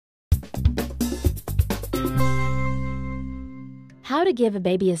How to give a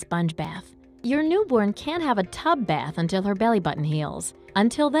baby a sponge bath. Your newborn can't have a tub bath until her belly button heals.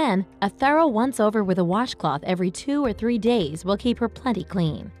 Until then, a thorough once-over with a washcloth every 2 or 3 days will keep her plenty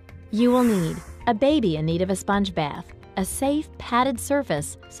clean. You will need a baby in need of a sponge bath, a safe, padded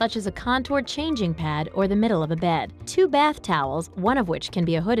surface such as a contoured changing pad or the middle of a bed, 2 bath towels, one of which can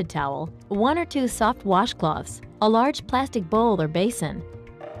be a hooded towel, 1 or 2 soft washcloths, a large plastic bowl or basin,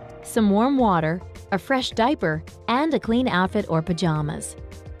 some warm water, a fresh diaper, and a clean outfit or pajamas.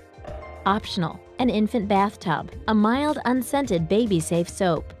 Optional: an infant bathtub, a mild unscented baby-safe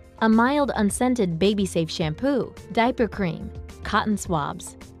soap, a mild unscented baby-safe shampoo, diaper cream, cotton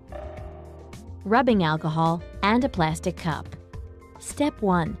swabs, rubbing alcohol, and a plastic cup. Step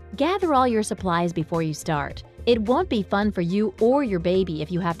 1. Gather all your supplies before you start. It won't be fun for you or your baby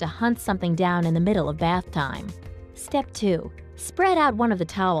if you have to hunt something down in the middle of bath time. Step 2. Spread out one of the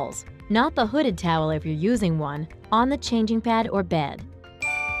towels, not the hooded towel if you're using one, on the changing pad or bed.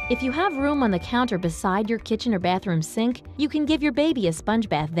 If you have room on the counter beside your kitchen or bathroom sink, you can give your baby a sponge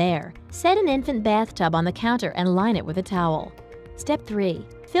bath there. Set an infant bathtub on the counter and line it with a towel. Step 3.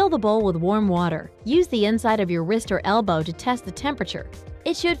 Fill the bowl with warm water. Use the inside of your wrist or elbow to test the temperature.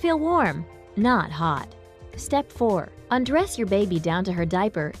 It should feel warm, not hot. Step 4. Undress your baby down to her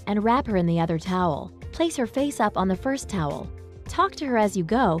diaper and wrap her in the other towel. Place her face up on the first towel. Talk to her as you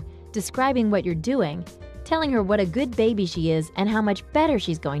go, describing what you're doing, telling her what a good baby she is and how much better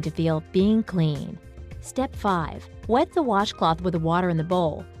she's going to feel being clean. Step 5. Wet the washcloth with the water in the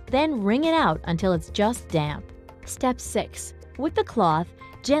bowl, then wring it out until it's just damp. Step 6. With the cloth,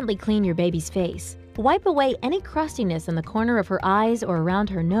 gently clean your baby's face. Wipe away any crustiness in the corner of her eyes or around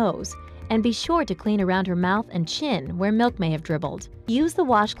her nose, and be sure to clean around her mouth and chin where milk may have dribbled. Use the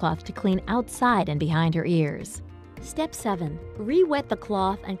washcloth to clean outside and behind her ears. Step 7. Re-wet the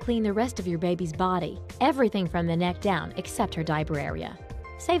cloth and clean the rest of your baby's body, everything from the neck down except her diaper area.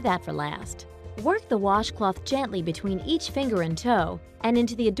 Save that for last. Work the washcloth gently between each finger and toe and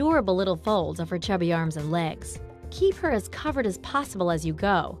into the adorable little folds of her chubby arms and legs. Keep her as covered as possible as you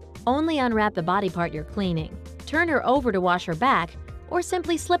go. Only unwrap the body part you're cleaning. Turn her over to wash her back, or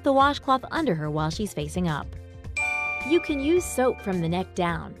simply slip the washcloth under her while she's facing up. You can use soap from the neck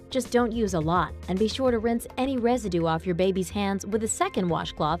down. Just don't use a lot, and be sure to rinse any residue off your baby's hands with a second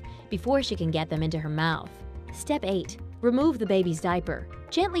washcloth before she can get them into her mouth. Step 8. Remove the baby's diaper.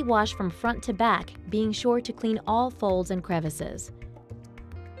 Gently wash from front to back, being sure to clean all folds and crevices.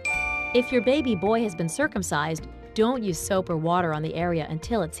 If your baby boy has been circumcised, don't use soap or water on the area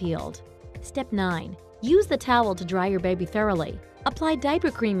until it's healed. Step 9. Use the towel to dry your baby thoroughly. Apply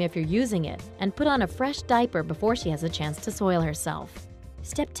diaper cream if you're using it, and put on a fresh diaper before she has a chance to soil herself.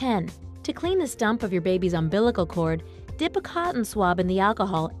 Step 10. To clean the stump of your baby's umbilical cord, dip a cotton swab in the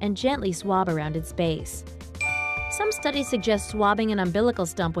alcohol and gently swab around its base. Some studies suggest swabbing an umbilical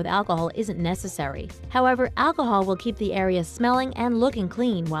stump with alcohol isn't necessary. However, alcohol will keep the area smelling and looking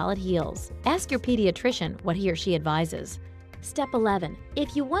clean while it heals. Ask your pediatrician what he or she advises. Step 11.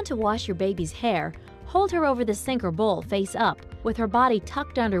 If you want to wash your baby's hair, hold her over the sink or bowl face up, with her body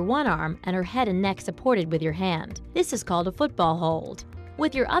tucked under one arm and her head and neck supported with your hand. This is called a football hold.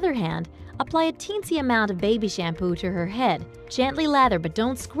 With your other hand, apply a teensy amount of baby shampoo to her head. Gently lather but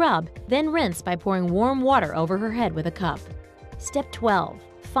don't scrub, then rinse by pouring warm water over her head with a cup. Step 12.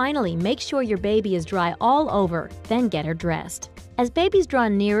 Finally, make sure your baby is dry all over, then get her dressed. As babies draw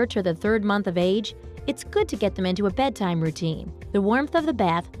nearer to the 3rd month of age, it's good to get them into a bedtime routine. The warmth of the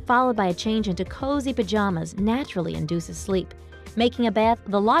bath, followed by a change into cozy pajamas, naturally induces sleep, making a bath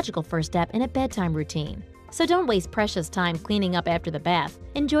the logical first step in a bedtime routine. So don't waste precious time cleaning up after the bath.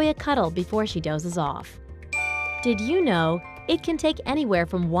 Enjoy a cuddle before she dozes off. Did you know it can take anywhere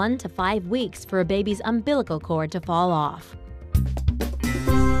from 1 to 5 weeks for a baby's umbilical cord to fall off?